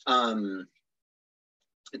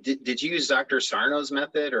 did you use Dr. Sarno's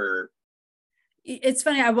method, or? It's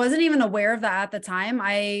funny. I wasn't even aware of that at the time.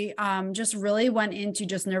 I just really went into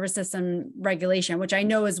just nervous system regulation, which I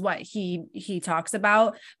know is what he talks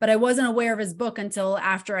about, but I wasn't aware of his book until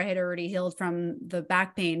after I had already healed from the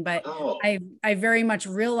back pain. But I very much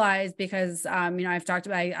realized because, I've talked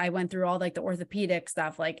about, I went through all like the orthopedic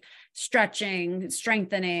stuff, like stretching,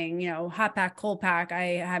 strengthening, hot pack, cold pack.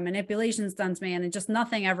 I had manipulation stunts, man, and just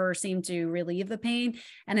nothing ever seemed to relieve the pain.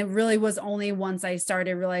 And it really was only once I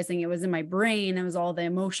started realizing it was in my brain, it was all the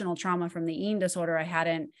emotional trauma from the eating disorder I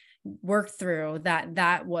hadn't worked through,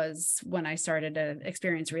 that was when I started to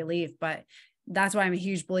experience relief. But that's why I'm a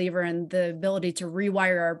huge believer in the ability to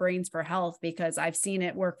rewire our brains for health, because I've seen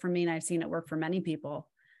it work for me and I've seen it work for many people.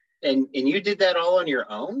 And you did that all on your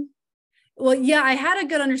own? Well, yeah, I had a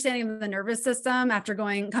good understanding of the nervous system after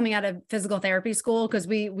coming out of physical therapy school, because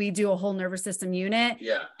we do a whole nervous system unit.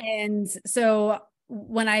 Yeah. And so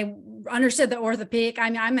when I understood the orthopedic,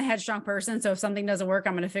 I'm a headstrong person. So if something doesn't work,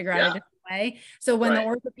 I'm going to figure out a different way. So when the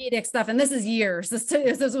orthopedic stuff, and this is years, this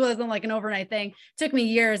wasn't like an overnight thing. It took me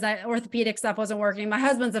years. That orthopedic stuff wasn't working. My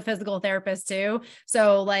husband's a physical therapist too.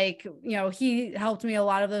 So he helped me a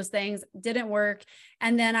lot of those things. Didn't work.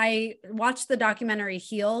 And then I watched the documentary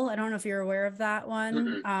Heal. I don't know if you're aware of that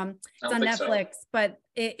one. It's on Netflix, but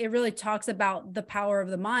it really talks about the power of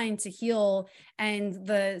the mind to heal. And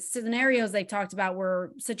the scenarios they talked about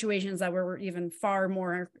were situations that were even far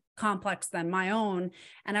more complex than my own.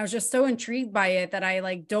 And I was just so intrigued by it that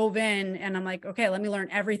I dove in, and I'm like, okay, let me learn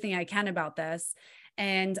everything I can about this.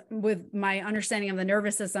 And with my understanding of the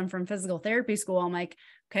nervous system from physical therapy school, I'm like,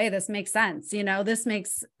 okay, this makes sense. This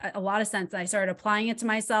makes a lot of sense. I started applying it to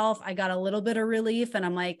myself. I got a little bit of relief, and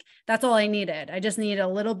I'm like, that's all I needed. I just needed a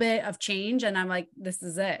little bit of change. And I'm like, this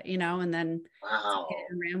is it, and then I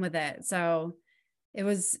ran with it. So it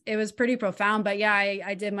was pretty profound. But yeah,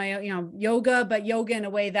 I did my, yoga, but yoga in a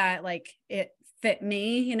way that it fit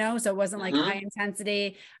me, so it wasn't high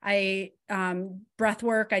intensity. Breath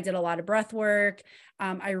work. I did a lot of breath work.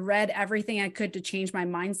 I read everything I could to change my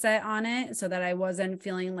mindset on it so that I wasn't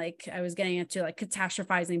feeling like I was getting into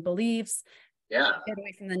catastrophizing beliefs. Yeah. Get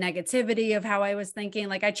away from the negativity of how I was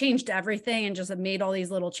thinking. I changed everything and just made all these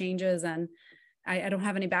little changes, and I don't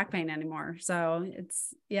have any back pain anymore. So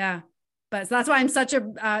it's, yeah. But so that's why I'm such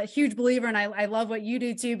a huge believer. And I love what you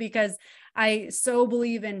do too, because I so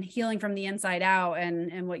believe in healing from the inside out,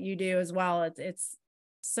 and what you do as well. It's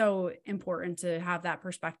so important to have that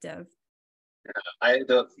perspective. One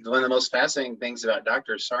of the most fascinating things about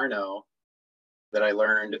Dr. Sarno that I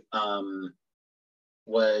learned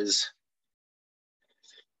was,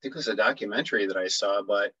 I think it was a documentary that I saw,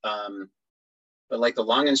 but the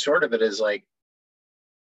long and short of it is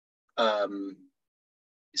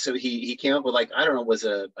so he came up with I don't know, was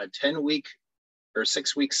a 10-week or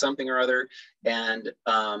 6 weeks something or other, and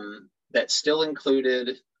that still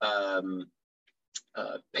included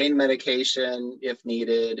pain medication if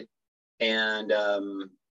needed, and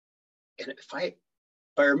if I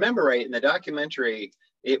remember right in the documentary,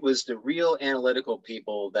 it was the real analytical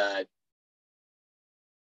people that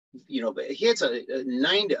he had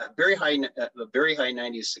a very high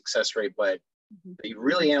 90s success rate, but the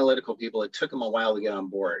really analytical people, it took them a while to get on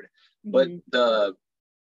board. But the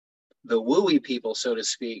wooey people, so to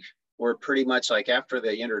speak, were pretty much after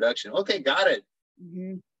the introduction, okay, got it.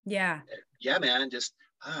 Yeah, man, just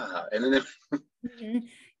and then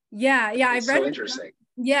yeah, I've read. So interesting.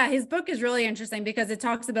 Yeah, his book is really interesting because it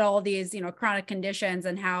talks about all these chronic conditions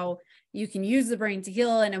and how you can use the brain to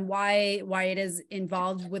heal, and why it is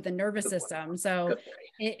involved with the nervous system. So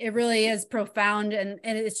it really is profound, and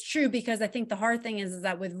it's true, because I think the hard thing is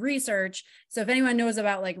that with research, so if anyone knows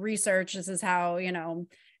about research, this is how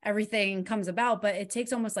everything comes about, but it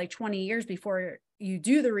takes almost 20 years before you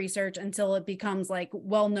do the research until it becomes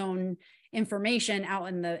well-known information out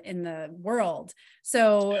in the world.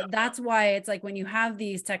 So that's why it's when you have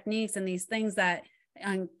these techniques and these things that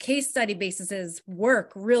on case study basis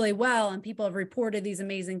work really well, and people have reported these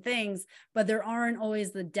amazing things, but there aren't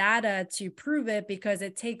always the data to prove it, because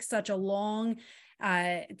it takes such a long,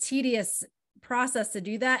 tedious process to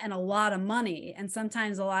do that, and a lot of money. And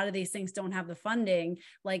sometimes a lot of these things don't have the funding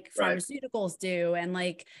pharmaceuticals do,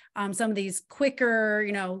 and some of these quicker,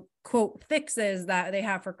 quote, fixes that they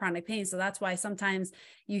have for chronic pain. So that's why sometimes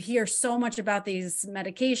you hear so much about these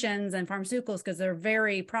medications and pharmaceuticals, because they're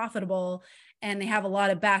very profitable and they have a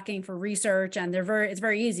lot of backing for research, and it's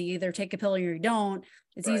very easy. You either take a pill or you don't.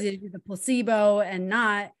 It's easy to do the placebo and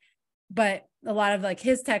not. But a lot of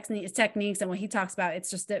his techniques and what he talks about,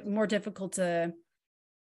 it's just more difficult to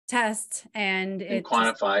test and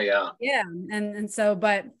quantify. And so,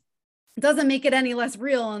 but it doesn't make it any less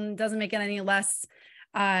real, and doesn't make it any less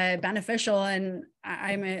beneficial. And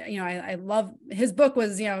I love his book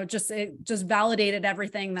was, it just validated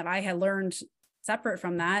everything that I had learned separate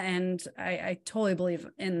from that. And I totally believe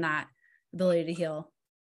in that ability to heal.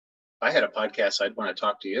 I had a podcast, I'd want to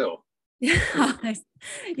talk to you.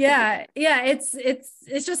 Yeah.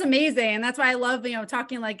 It's just amazing. And that's why I love,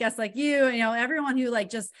 talking like guests like you, everyone who like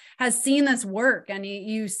just has seen this work, and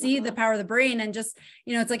you see the power of the brain. And just,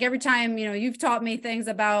 it's like every time, you've taught me things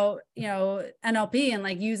about, NLP and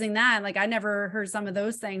like using that, like I never heard some of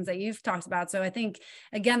those things that you've talked about. So I think,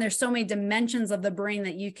 again, there's so many dimensions of the brain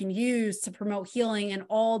that you can use to promote healing in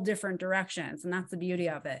all different directions. And that's the beauty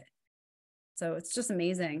of it. So it's just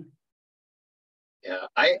amazing. Yeah,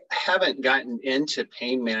 I haven't gotten into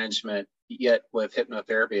pain management yet with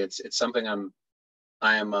hypnotherapy. It's something I'm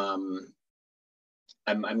going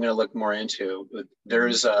to look more into.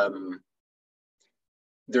 There's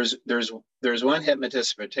one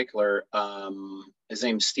hypnotist in particular. His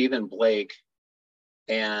name's Stephen Blake,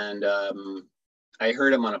 and I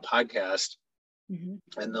heard him on a podcast. Mm-hmm.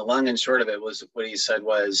 And the long and short of it was, what he said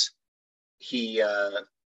was he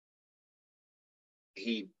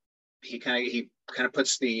kind of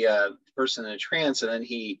puts the person in a trance, and then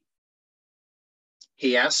he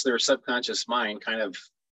asks their subconscious mind, kind of,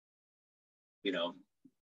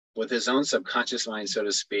 with his own subconscious mind, so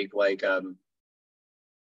to speak, like, and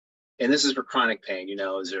this is for chronic pain,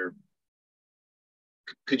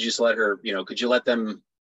 could you just let her, could you let them,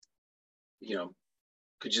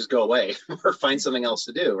 could just go away or find something else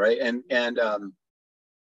to do, right? And that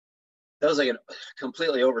was like a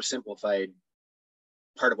completely oversimplified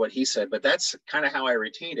part of what he said, but that's kind of how I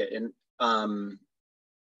retained it. And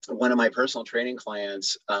one of my personal training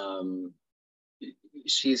clients,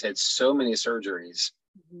 she's had so many surgeries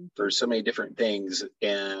for so many different things,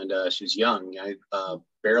 and she's young,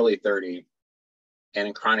 barely 30, and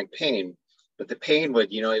in chronic pain. But the pain would,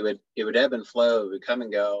 it would ebb and flow, it would come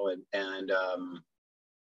and go, and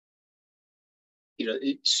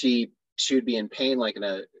she would be in pain, like in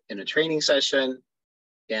a training session,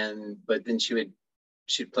 but then she'd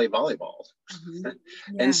play volleyball. Mm-hmm.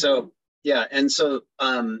 Yeah. And so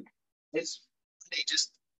it's funny,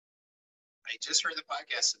 I just heard the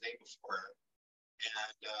podcast the day before,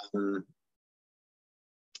 and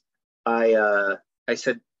I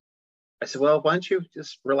said, well, why don't you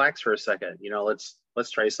just relax for a second?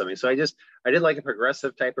 Let's try something. So I did like a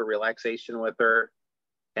progressive type of relaxation with her,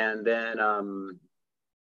 and then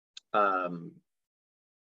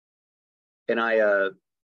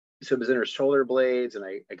so it was in her shoulder blades, and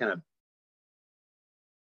I kind of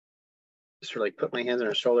sort of like put my hands on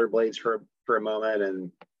her shoulder blades for a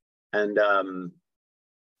moment, and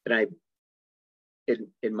I,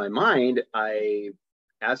 in my mind, I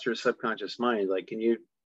asked her subconscious mind, like, can you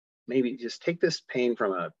maybe just take this pain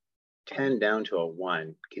from a 10 down to a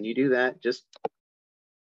 1? Can you do that? Just,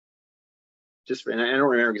 and I don't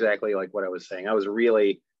remember exactly like what I was saying. I was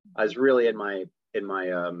really in my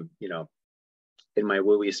in my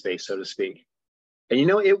woo-wee space, so to speak. And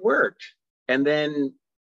it worked. And then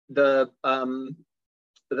the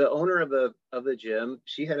owner of the gym,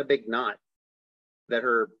 she had a big knot that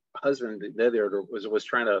her husband was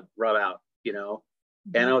trying to rub out,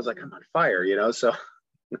 and I was like, I'm on fire,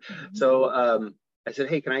 so I said,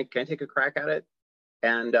 hey, can I take a crack at it?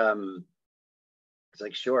 And it's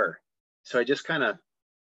like, sure. So I just kind of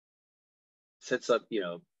sets up,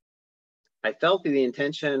 I felt the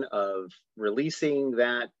intention of releasing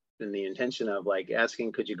that, and the intention of like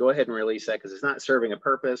asking, could you go ahead and release that, because it's not serving a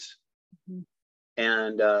purpose. Mm-hmm.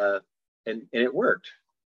 And it worked.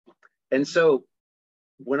 And so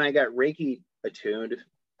when I got Reiki attuned,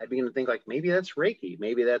 I began to think like, maybe that's Reiki,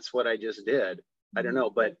 maybe that's what I just did. Mm-hmm. I don't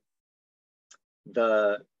know, but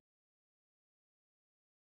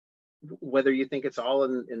whether you think it's all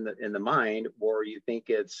in the mind, or you think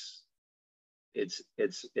it's this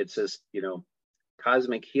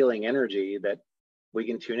cosmic healing energy that we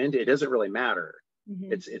can tune into, it doesn't really matter.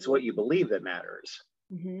 Mm-hmm. It's what you believe that matters.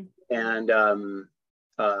 Mm-hmm.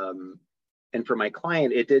 And for my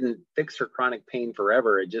client, it didn't fix her chronic pain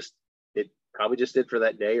forever. It probably just did for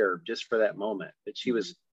that day, or just for that moment. But she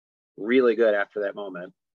was really good after that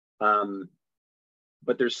moment.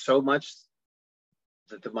 But there's so much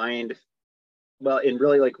that the mind, and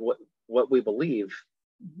really like what we believe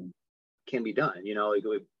can be done. Like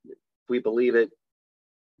if we believe it,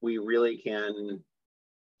 we really can.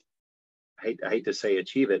 I hate to say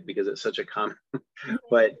achieve it, because it's such a common,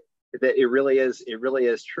 but that it really is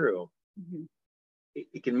true. Mm-hmm.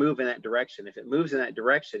 It can move in that direction. If it moves in that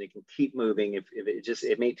direction, it can keep moving. If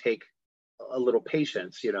it may take a little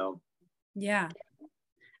patience, Yeah.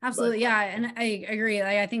 Absolutely. Yeah. And I agree.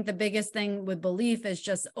 I think the biggest thing with belief is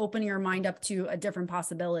just opening your mind up to a different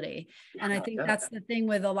possibility. And I think that's the thing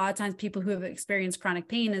with a lot of times people who have experienced chronic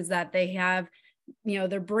pain is that they have,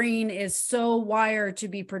 their brain is so wired to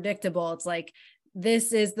be predictable. It's like,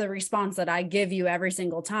 this is the response that I give you every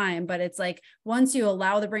single time. But it's like, once you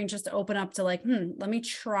allow the brain just to open up to like, let me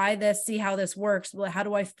try this, see how this works. Well, how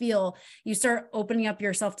do I feel? You start opening up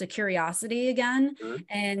yourself to curiosity again. Mhm.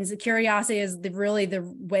 And curiosity is really the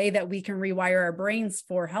way that we can rewire our brains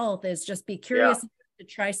for health, is just be curious to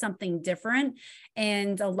try something different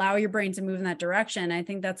and allow your brain to move in that direction. I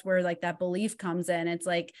think that's where like that belief comes in. It's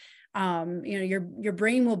like, your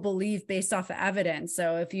brain will believe based off of evidence.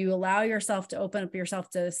 So if you allow yourself to open up yourself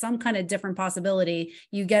to some kind of different possibility,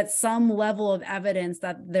 you get some level of evidence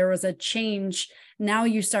that there was a change. Now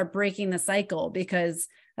you start breaking the cycle, because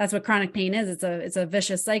that's what chronic pain is. It's a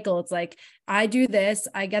vicious cycle. It's like, I do this,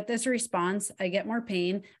 I get this response, I get more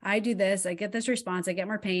pain. I do this, I get this response, I get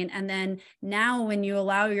more pain. And then now when you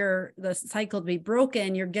allow the cycle to be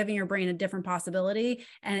broken, you're giving your brain a different possibility,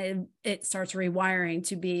 and it starts rewiring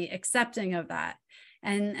to be accepting of that.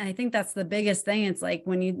 And I think that's the biggest thing. It's like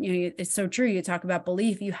when it's so true. You talk about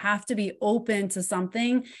belief, you have to be open to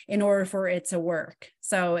something in order for it to work.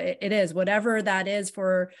 So it is whatever that is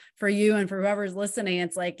for you and for whoever's listening.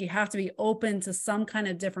 It's like, you have to be open to some kind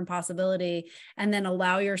of different possibility, and then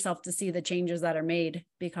allow yourself to see the changes that are made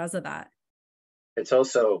because of that. It's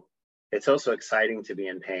also exciting to be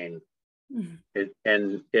in pain. Mm-hmm.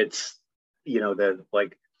 And it's, the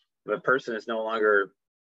person is no longer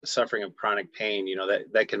suffering of chronic pain,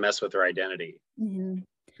 that can mess with their identity. Mm-hmm.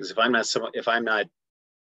 Because if I'm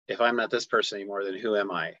not this person anymore, then who am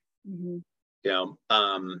I? Mm-hmm.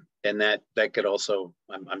 And that could also,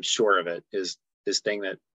 I'm sure of it, is this thing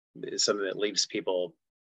that is something that leaves people,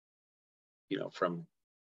 from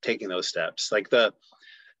taking those steps. Like that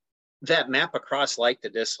map across like to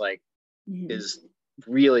dislike mm-hmm. is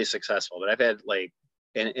really successful. But I've had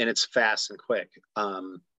and it's fast and quick.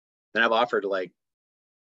 And I've offered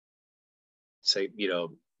say,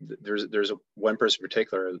 there's one person in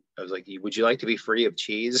particular. I was like, would you like to be free of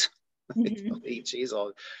cheese? Mm-hmm. Eat cheese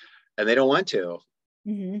all, and they don't want to.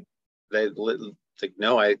 Mm-hmm. They like,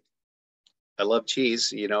 no, I love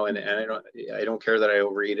cheese, and I don't care that I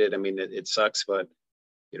overeat it. I mean, it sucks, but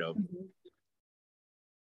mm-hmm.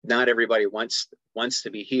 not everybody wants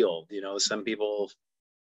to be healed. Some people,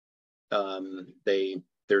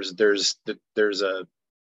 there's a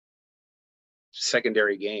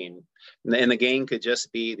secondary gain, and the gain could just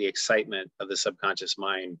be the excitement of the subconscious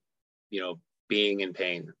mind, being in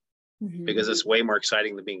pain, mm-hmm. because it's way more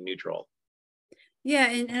exciting than being neutral. Yeah.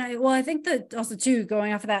 I think that also too,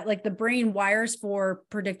 going off of that, like the brain wires for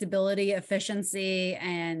predictability, efficiency,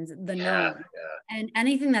 and the known. Yeah. And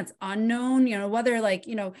anything that's unknown, whether I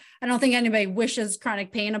don't think anybody wishes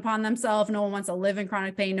chronic pain upon themselves. No one wants to live in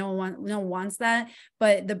chronic pain. No one wants that.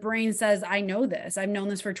 But the brain says, I know this. I've known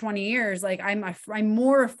this for 20 years. Like I'm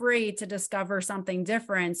more afraid to discover something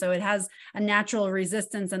different. So it has a natural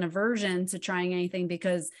resistance and aversion to trying anything,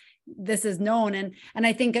 because this is known. And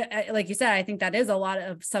I think, like you said, I think that is a lot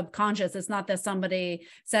of subconscious. It's not that somebody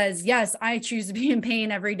says, yes, I choose to be in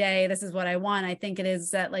pain every day. This is what I want. I think it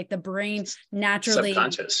is that the brain naturally,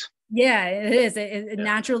 subconscious. Yeah, it is. It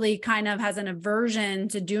naturally kind of has an aversion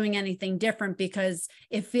to doing anything different, because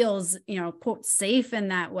it feels, quote, safe in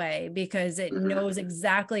that way, because it mm-hmm. knows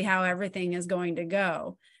exactly how everything is going to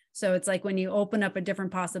go. So it's like when you open up a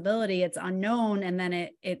different possibility, it's unknown. And then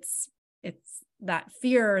it's that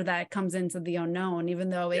fear that comes into the unknown, even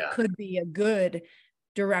though it could be a good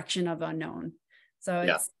direction of unknown. So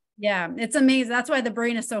it's amazing. That's why the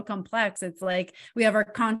brain is so complex. It's like we have our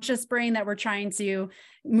conscious brain that we're trying to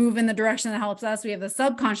move in the direction that helps us. We have the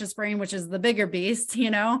subconscious brain, which is the bigger beast,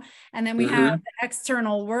 and then we mm-hmm. have the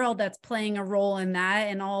external world that's playing a role in that,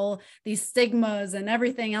 and all these stigmas and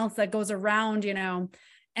everything else that goes around,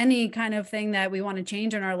 any kind of thing that we want to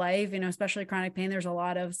change in our life, especially chronic pain. There's a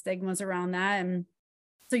lot of stigmas around that. And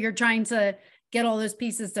so you're trying to get all those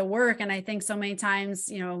pieces to work. And I think so many times,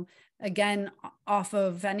 again, off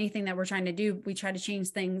of anything that we're trying to do, we try to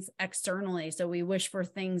change things externally. So we wish for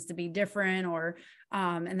things to be different, or,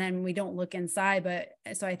 and then we don't look inside. But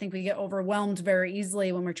so I think we get overwhelmed very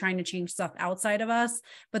easily when we're trying to change stuff outside of us.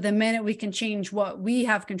 But the minute we can change what we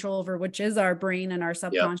have control over, which is our brain and our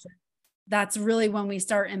subconscious, that's really when we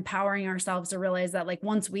start empowering ourselves to realize that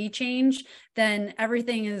once we change, then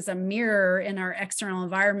everything is a mirror in our external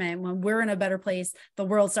environment. When we're in a better place, the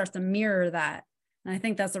world starts to mirror that. And I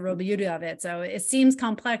think that's the real beauty of it. So it seems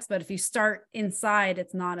complex, but if you start inside,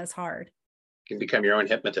 it's not as hard. You can become your own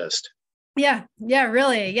hypnotist. Yeah. Yeah,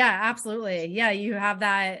 really. Yeah, absolutely. Yeah. You have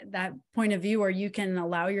that point of view where you can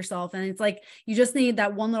allow yourself, and it's like, you just need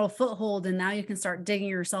that one little foothold, and now you can start digging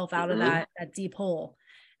yourself out of that deep hole.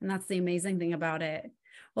 And that's the amazing thing about it.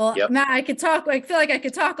 Well, Yep. Matt, I could talk, I feel like I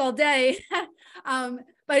could talk all day.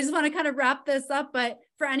 But I just want to kind of wrap this up. But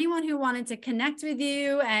for anyone who wanted to connect with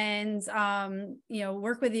you and,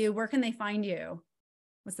 work with you, where can they find you?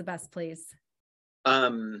 What's the best place?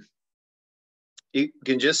 You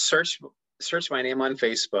can just search my name on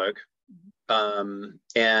Facebook. And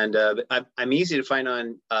I'm easy to find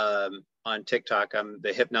on TikTok. I'm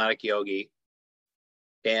the Hypnotic Yogi,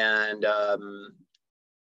 and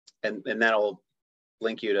that'll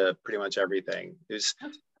link you to pretty much everything.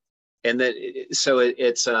 And that, so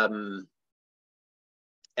it's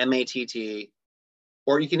MATT,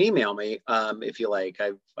 or you can email me if you like.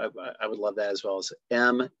 I would love that as well, as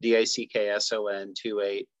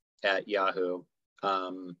MDickson28 @Yahoo.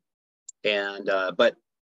 But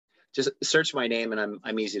just search my name, and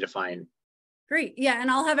I'm easy to find. Great. Yeah. And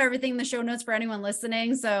I'll have everything in the show notes for anyone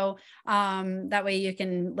listening. So that way you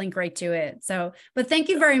can link right to it. So, but thank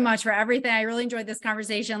you very much for everything. I really enjoyed this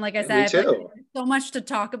conversation. Like I said, Me too. so much to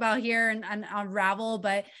talk about here and unravel,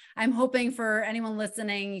 but I'm hoping for anyone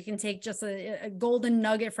listening, you can take just a golden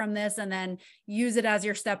nugget from this and then use it as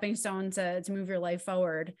your stepping stone to move your life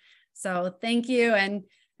forward. So thank you. And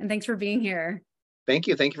thanks for being here. Thank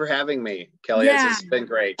you. Thank you for having me, Kelly. Yeah. It's been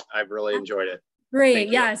great. I've really enjoyed it. Great.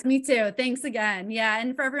 Yes, me too. Thanks again. Yeah.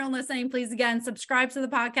 And for everyone listening, please again, subscribe to the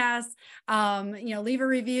podcast, leave a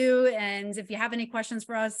review. And if you have any questions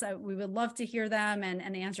for us, we would love to hear them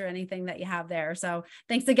and answer anything that you have there. So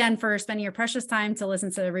thanks again for spending your precious time to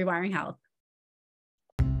listen to Rewiring Health.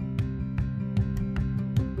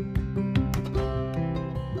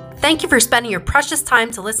 Thank you for spending your precious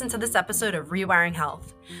time to listen to this episode of Rewiring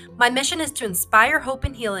Health. My mission is to inspire hope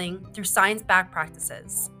and healing through science-backed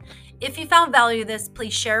practices. If you found value in this,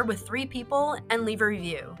 please share with 3 people and leave a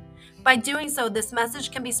review. By doing so, this message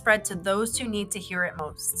can be spread to those who need to hear it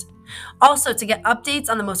most. Also, to get updates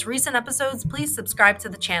on the most recent episodes, please subscribe to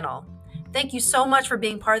the channel. Thank you so much for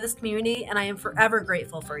being part of this community, and I am forever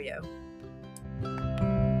grateful for you.